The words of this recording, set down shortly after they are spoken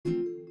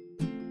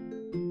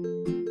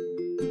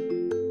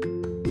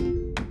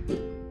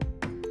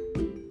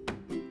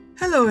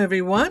Hello,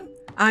 everyone.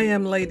 I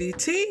am Lady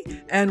T,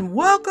 and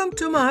welcome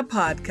to my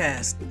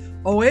podcast,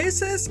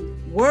 Oasis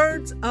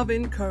Words of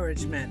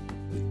Encouragement,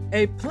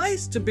 a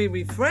place to be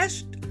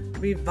refreshed,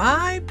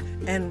 revived,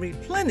 and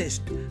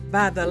replenished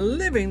by the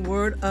living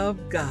Word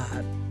of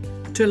God.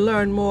 To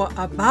learn more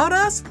about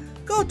us,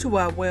 go to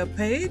our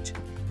webpage,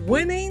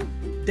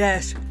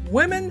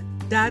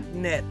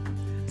 winning-women.net.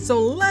 So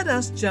let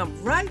us jump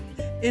right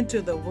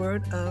into the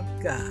Word of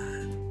God.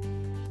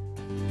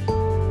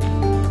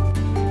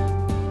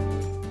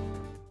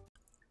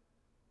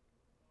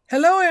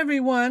 Hello,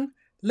 everyone.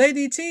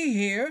 Lady T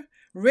here,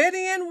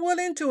 ready and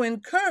willing to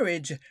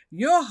encourage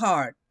your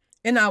heart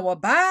in our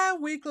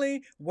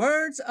bi-weekly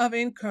Words of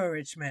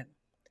Encouragement.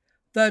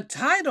 The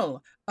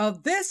title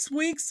of this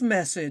week's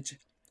message,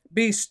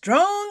 Be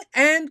Strong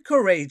and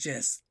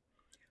Courageous.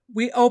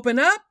 We open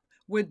up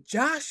with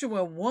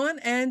Joshua 1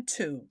 and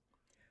 2.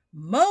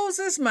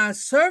 Moses, my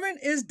servant,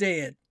 is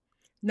dead.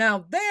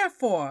 Now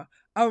therefore,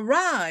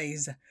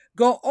 arise,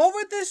 go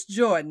over this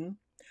Jordan,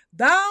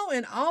 thou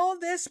and all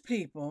this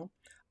people,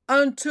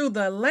 unto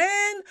the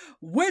land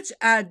which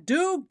I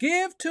do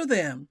give to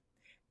them,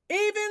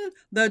 even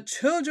the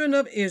children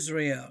of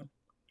Israel.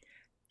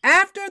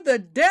 After the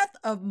death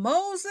of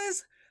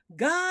Moses,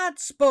 God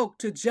spoke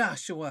to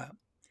Joshua.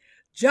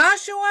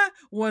 Joshua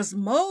was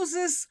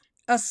Moses'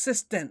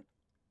 assistant.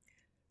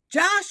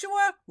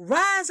 Joshua,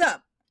 rise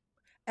up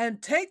and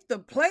take the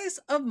place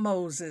of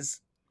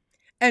Moses,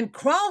 and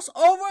cross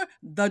over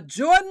the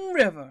Jordan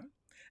River,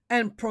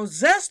 and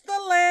possess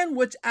the land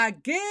which I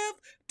give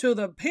to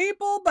the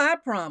people by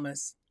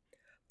promise.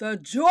 The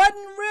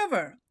Jordan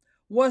River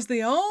was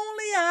the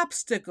only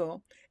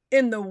obstacle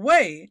in the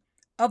way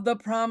of the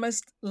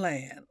promised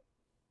land.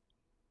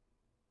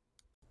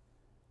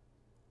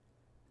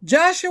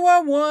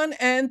 Joshua 1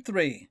 and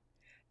 3.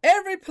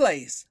 Every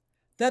place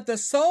that the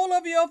sole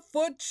of your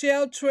foot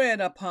shall tread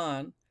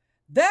upon,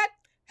 that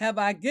have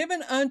I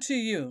given unto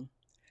you,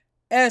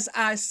 as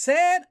I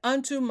said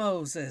unto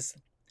Moses.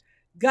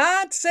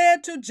 God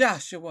said to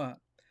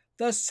Joshua,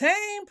 the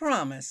same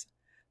promise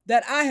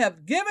that I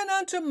have given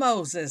unto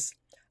Moses,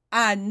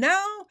 I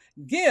now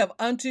give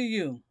unto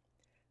you.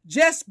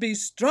 Just be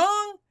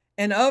strong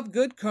and of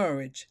good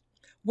courage.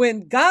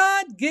 When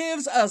God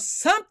gives us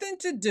something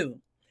to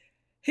do,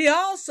 He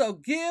also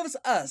gives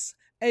us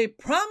a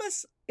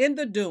promise in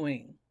the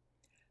doing.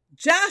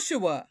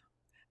 Joshua,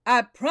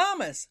 I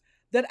promise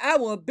that I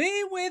will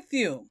be with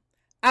you.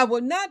 I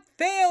will not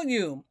fail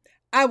you.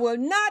 I will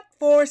not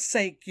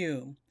forsake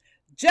you.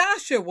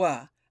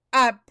 Joshua,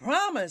 I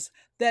promise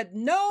that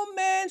no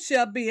man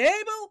shall be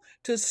able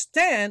to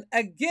stand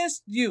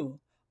against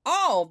you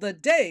all the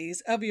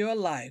days of your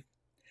life.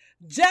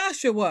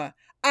 Joshua,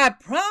 I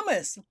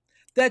promise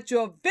that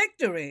your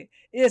victory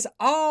is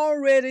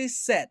already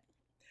set.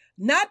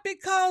 Not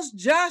because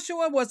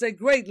Joshua was a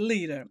great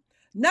leader,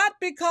 not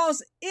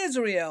because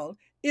Israel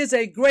is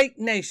a great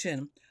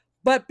nation,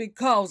 but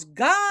because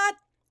God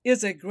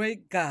is a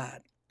great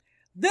God.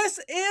 This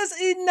is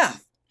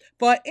enough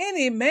for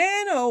any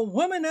man or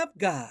woman of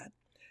God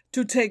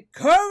to take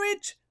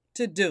courage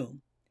to do,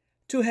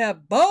 to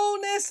have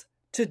boldness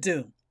to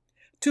do,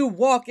 to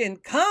walk in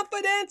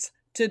confidence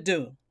to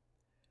do.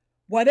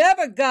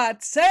 Whatever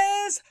God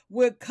says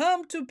will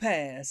come to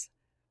pass.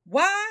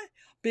 Why?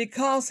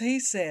 Because He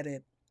said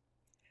it.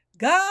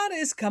 God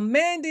is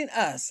commanding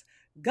us.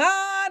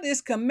 God is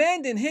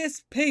commanding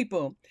His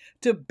people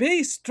to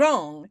be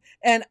strong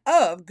and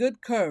of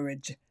good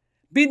courage.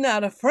 Be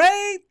not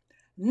afraid,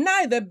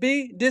 neither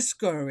be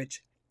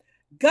discouraged.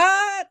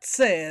 God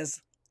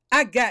says,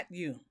 I got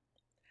you.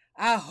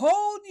 I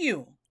hold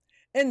you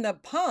in the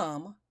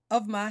palm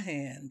of my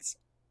hands.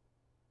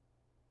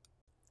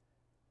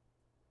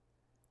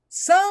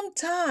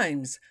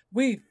 Sometimes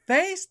we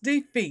face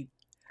defeat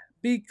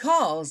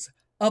because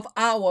of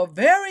our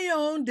very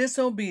own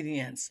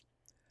disobedience.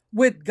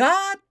 With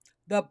God,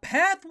 the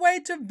pathway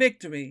to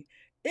victory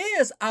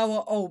is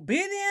our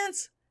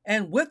obedience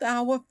and with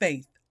our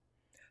faith.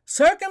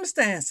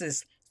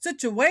 Circumstances,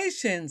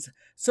 situations,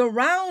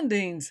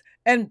 surroundings,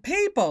 and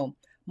people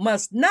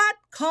must not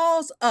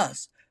cause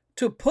us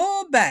to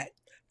pull back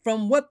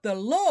from what the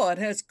Lord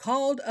has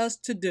called us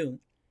to do.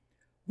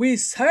 We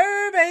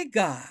serve a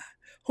God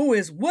who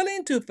is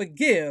willing to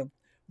forgive,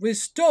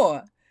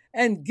 restore,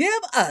 and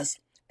give us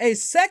a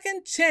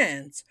second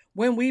chance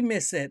when we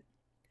miss it.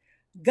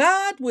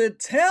 God will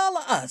tell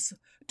us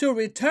to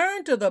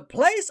return to the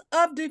place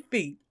of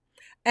defeat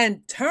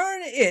and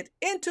turn it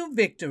into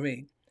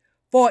victory.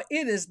 For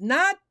it is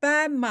not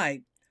by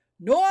might,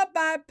 nor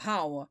by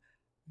power,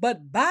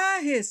 but by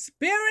His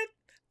Spirit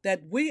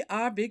that we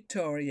are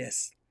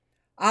victorious.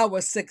 Our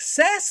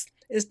success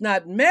is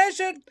not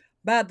measured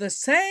by the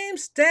same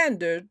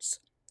standards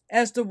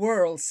as the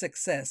world's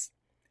success.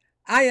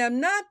 I am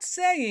not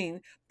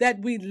saying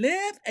that we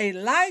live a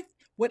life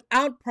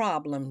without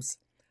problems,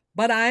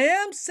 but I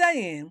am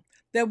saying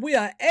that we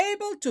are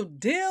able to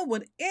deal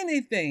with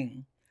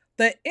anything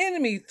the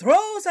enemy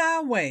throws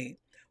our way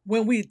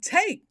when we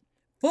take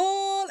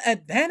full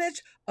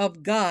advantage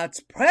of God's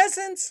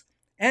presence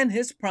and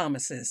His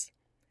promises.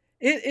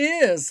 It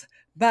is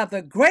by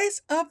the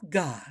grace of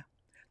God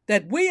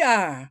that we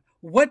are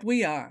what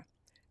we are,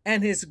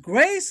 and His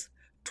grace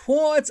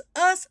towards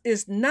us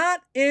is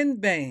not in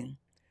vain,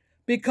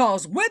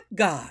 because with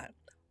God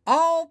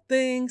all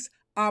things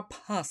are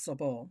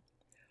possible.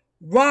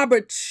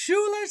 Robert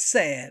Schuller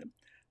said,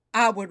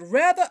 I would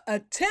rather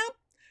attempt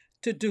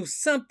to do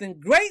something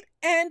great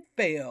and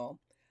fail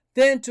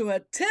than to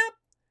attempt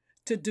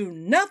to do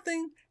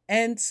nothing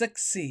and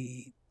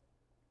succeed.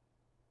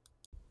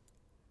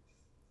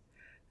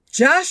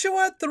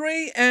 Joshua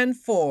 3 and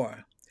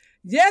 4.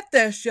 Yet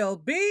there shall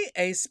be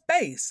a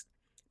space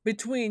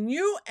between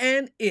you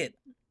and it,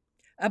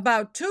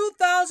 about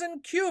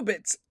 2,000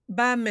 cubits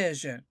by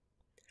measure.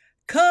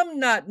 Come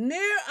not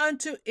near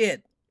unto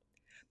it,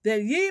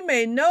 that ye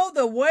may know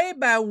the way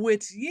by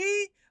which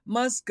ye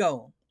must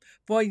go,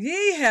 for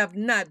ye have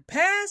not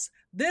passed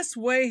this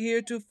way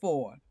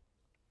heretofore.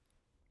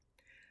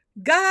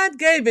 God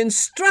gave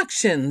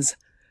instructions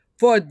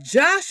for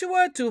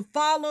Joshua to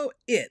follow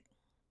it,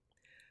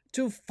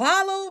 to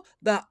follow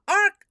the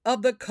Ark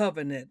of the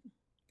Covenant,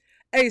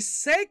 a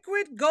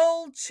sacred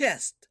gold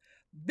chest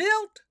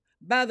built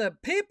by the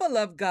people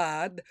of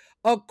God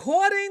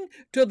according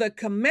to the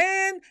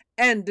command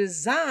and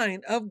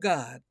design of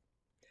God.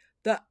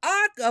 The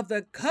Ark of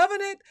the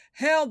Covenant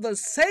held the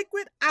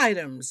sacred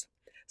items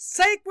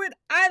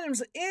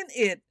in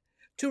it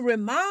to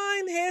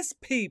remind His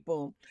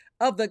people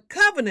of the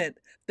covenant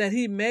that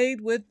He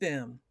made with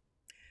them.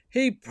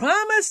 He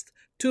promised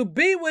to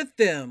be with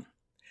them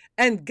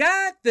and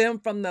guide them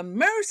from the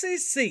mercy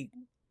seat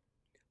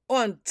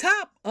on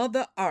top of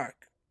the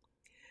ark.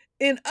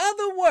 In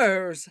other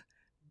words,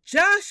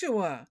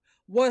 Joshua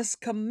was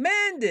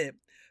commanded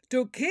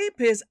to keep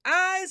his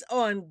eyes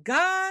on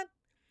God,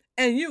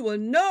 and you will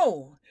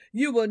know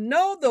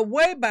the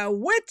way by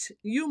which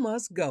you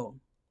must go.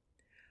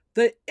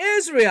 The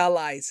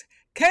Israelites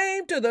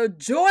came to the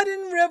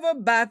Jordan River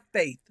by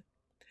faith.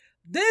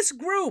 This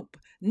group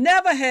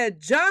never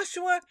had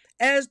Joshua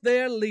as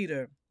their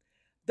leader.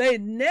 They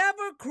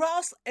never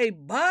crossed a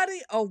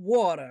body of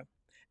water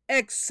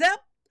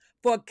except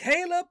for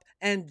Caleb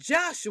and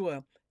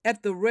Joshua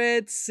at the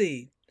Red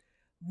Sea.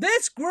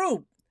 This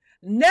group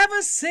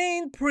never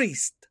seen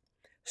priests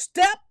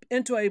step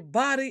into a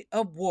body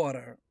of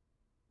water.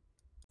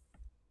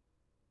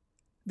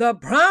 The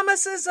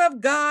promises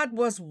of God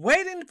was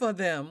waiting for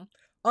them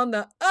on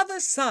the other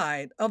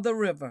side of the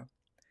river.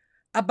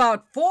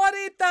 About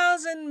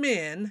 40,000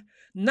 men,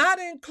 not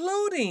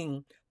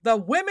including the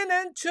women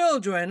and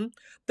children,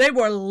 they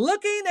were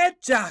looking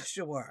at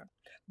Joshua,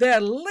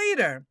 their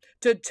leader,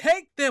 to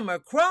take them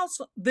across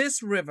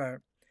this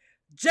river.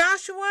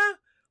 Joshua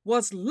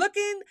was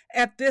looking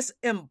at this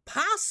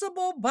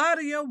impossible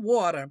body of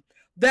water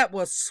that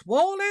was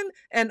swollen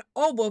and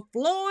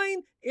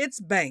overflowing its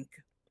bank.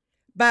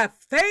 By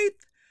faith,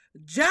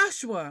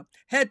 Joshua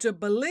had to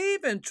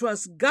believe and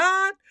trust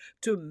God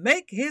to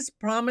make His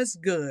promise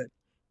good.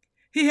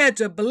 He had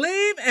to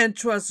believe and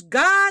trust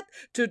God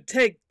to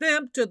take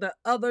them to the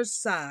other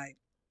side.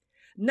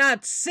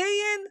 Not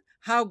seeing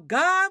how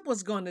God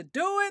was going to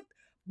do it,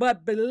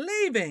 but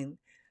believing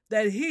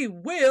that He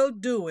will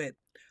do it.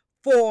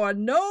 For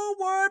no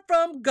word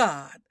from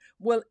God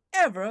will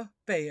ever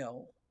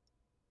fail.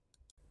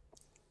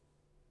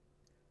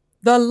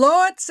 The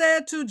Lord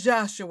said to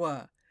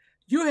Joshua,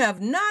 you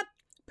have not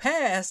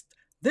passed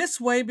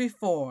this way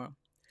before.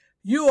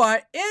 You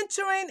are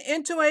entering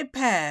into a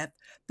path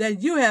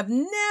that you have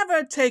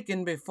never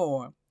taken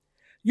before.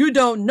 You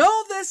don't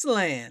know this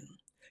land.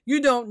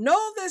 You don't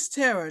know this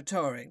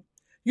territory.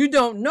 You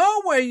don't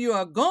know where you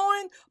are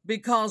going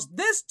because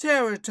this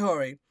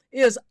territory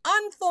is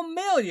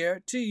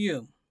unfamiliar to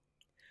you.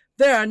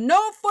 There are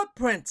no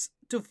footprints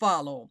to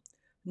follow,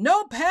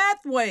 no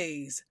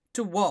pathways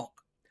to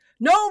walk,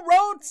 no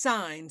road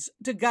signs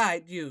to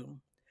guide you.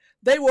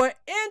 They were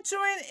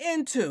entering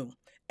into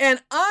an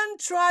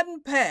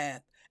untrodden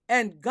path,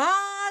 and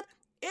God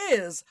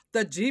is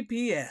the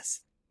GPS.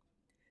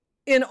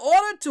 In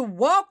order to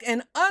walk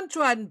an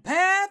untrodden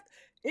path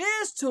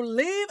is to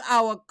leave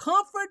our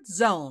comfort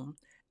zone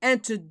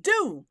and to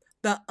do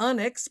the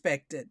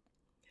unexpected.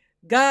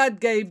 God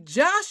gave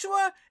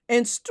Joshua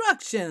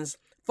instructions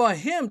for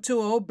him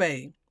to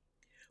obey.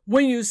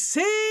 When you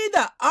see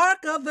the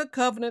Ark of the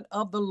Covenant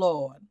of the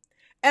Lord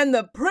and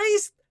the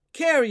priest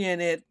carrying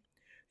it,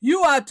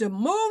 you are to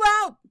move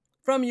out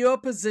from your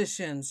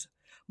positions,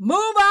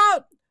 move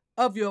out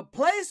of your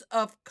place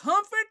of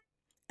comfort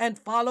and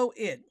follow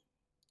it.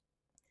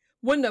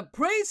 When the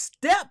priest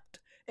stepped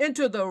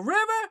into the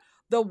river,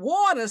 the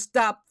water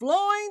stopped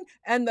flowing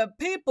and the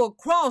people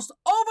crossed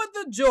over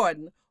the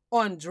Jordan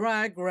on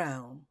dry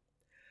ground.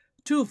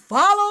 To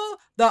follow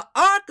the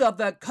Ark of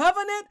the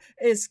Covenant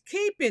is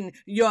keeping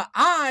your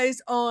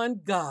eyes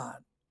on God.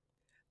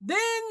 Then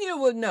you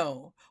will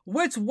know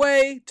which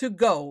way to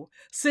go,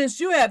 since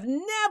you have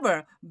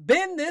never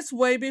been this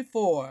way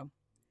before.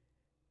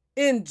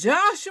 In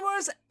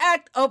Joshua's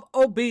act of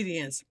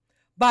obedience,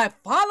 by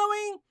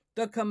following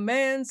the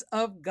commands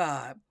of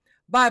God,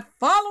 by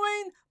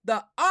following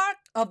the Ark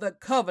of the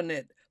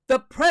Covenant, the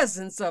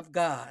presence of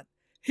God.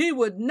 He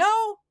would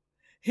know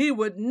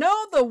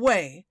the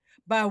way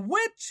by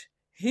which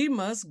he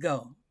must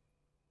go.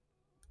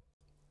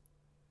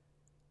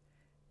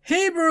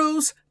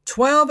 Hebrews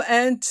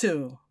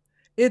 12:2.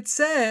 It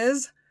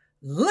says,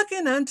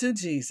 looking unto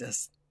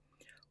Jesus.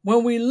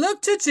 When we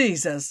look to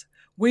Jesus,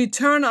 we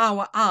turn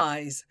our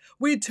eyes,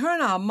 we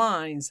turn our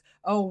minds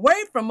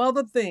away from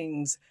other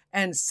things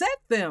and set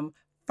them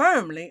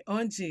firmly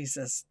on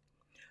Jesus.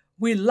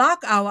 We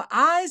lock our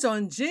eyes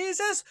on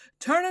Jesus,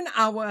 turning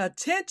our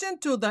attention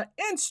to the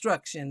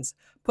instructions,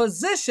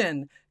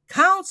 position,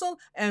 counsel,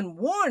 and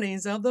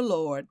warnings of the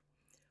Lord.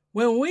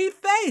 When we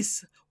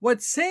face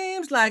what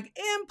seems like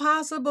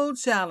impossible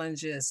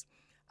challenges,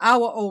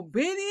 our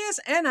obedience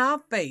and our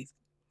faith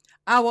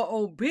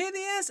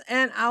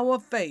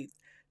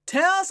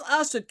tells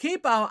us to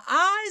keep our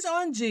eyes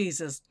on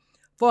Jesus,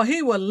 for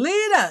he will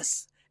lead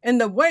us in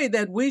the way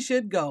that we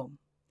should go.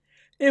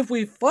 If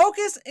we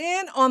focus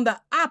in on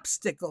the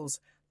obstacles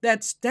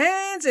that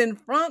stands in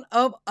front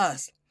of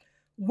us,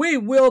 we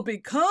will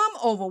become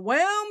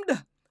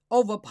overwhelmed,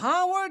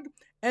 overpowered,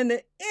 and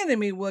the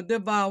enemy will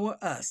devour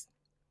us.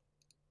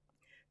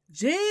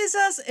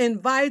 Jesus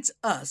invites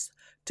us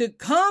to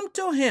come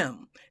to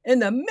him in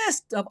the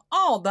midst of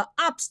all the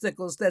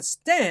obstacles that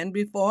stand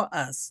before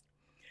us.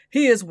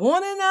 He is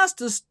wanting us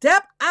to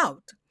step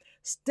out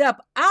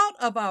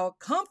of our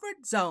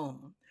comfort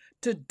zone,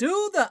 to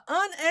do the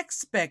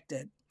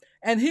unexpected,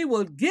 and he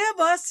will give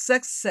us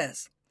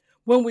success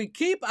when we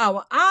keep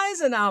our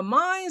eyes and our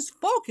minds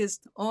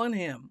focused on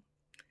him.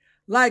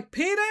 Like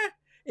Peter,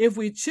 if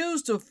we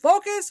choose to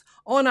focus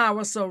on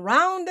our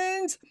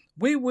surroundings,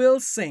 we will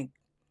sink.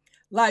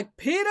 Like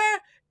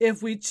Peter,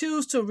 if we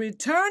choose to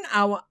return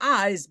our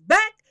eyes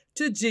back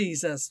to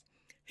Jesus,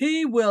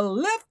 he will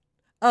lift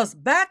us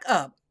back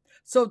up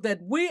so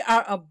that we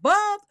are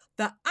above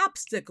the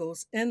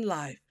obstacles in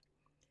life.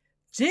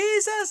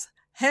 Jesus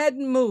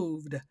hadn't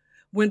moved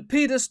when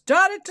Peter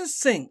started to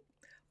sink,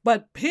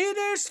 but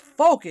Peter's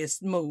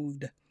focus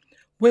moved.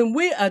 When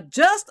we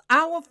adjust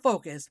our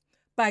focus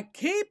by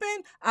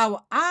keeping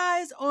our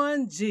eyes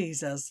on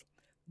Jesus,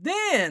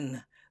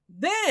 then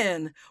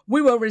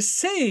we will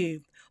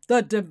receive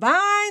the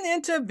divine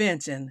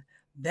intervention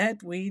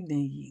that we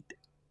need.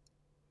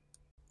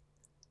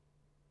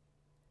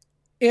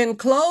 In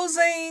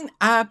closing,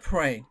 I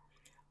pray.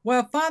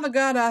 Well, Father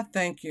God, I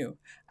thank you.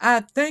 I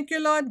thank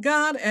you, Lord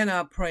God, and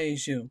I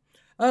praise you.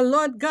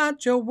 Lord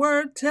God, your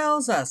word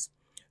tells us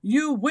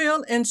you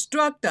will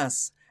instruct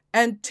us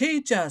and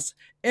teach us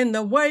in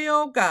the way,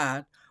 O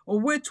God,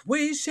 which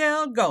we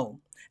shall go.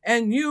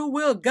 And you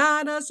will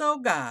guide us, O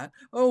God,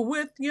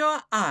 with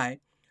your eye.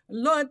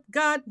 Lord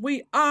God,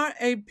 we are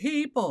a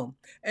people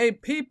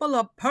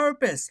of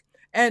purpose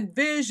and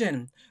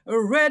vision,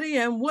 ready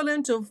and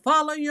willing to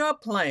follow your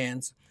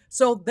plans.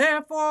 So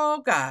therefore,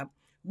 O God,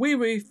 we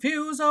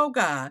refuse, O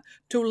God,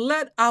 to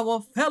let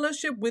our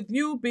fellowship with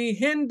you be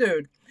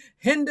hindered,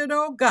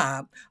 O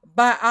God,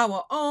 by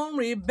our own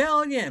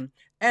rebellion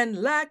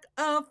and lack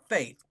of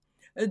faith.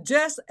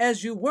 Just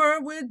as you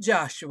were with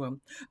Joshua,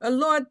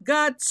 Lord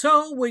God,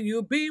 so will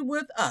you be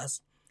with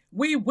us.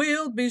 We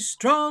will be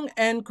strong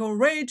and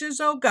courageous,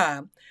 O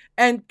God,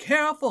 and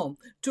careful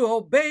to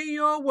obey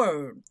your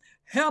word.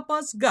 Help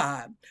us,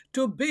 God,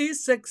 to be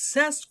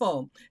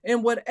successful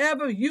in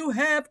whatever you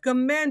have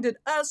commanded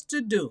us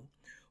to do.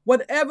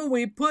 Whatever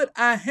we put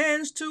our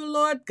hands to,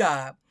 Lord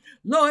God,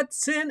 Lord,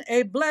 send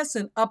a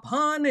blessing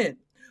upon it.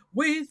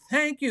 We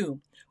thank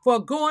you for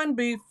going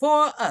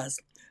before us,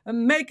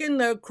 making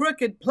the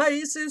crooked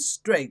places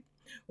straight.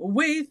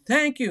 We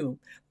thank you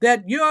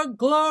that your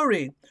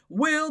glory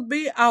will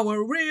be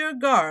our rear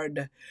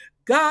guard.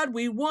 God,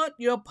 we want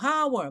your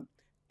power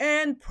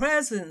and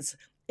presence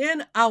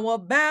in our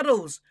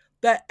battles.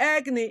 The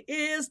agony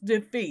is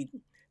defeat,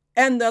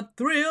 and the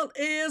thrill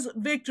is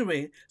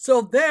victory.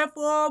 So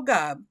therefore,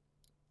 God,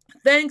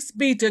 thanks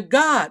be to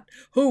God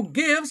who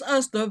gives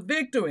us the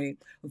victory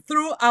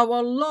through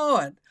our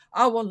Lord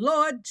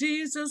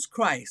Jesus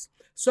Christ.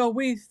 So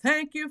we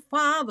thank you,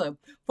 Father,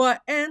 for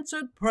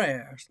answered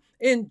prayers.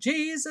 In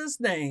Jesus'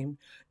 name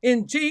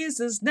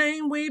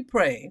we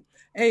pray.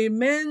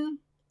 Amen,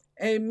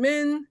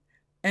 amen,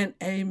 and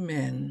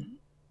amen.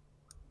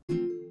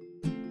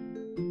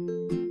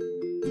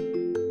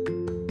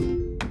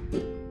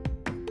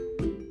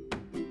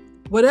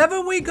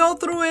 Whatever we go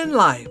through in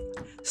life,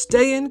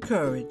 stay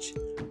encouraged,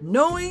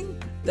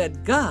 knowing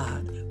that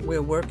God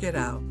will work it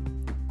out.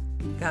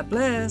 God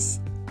bless.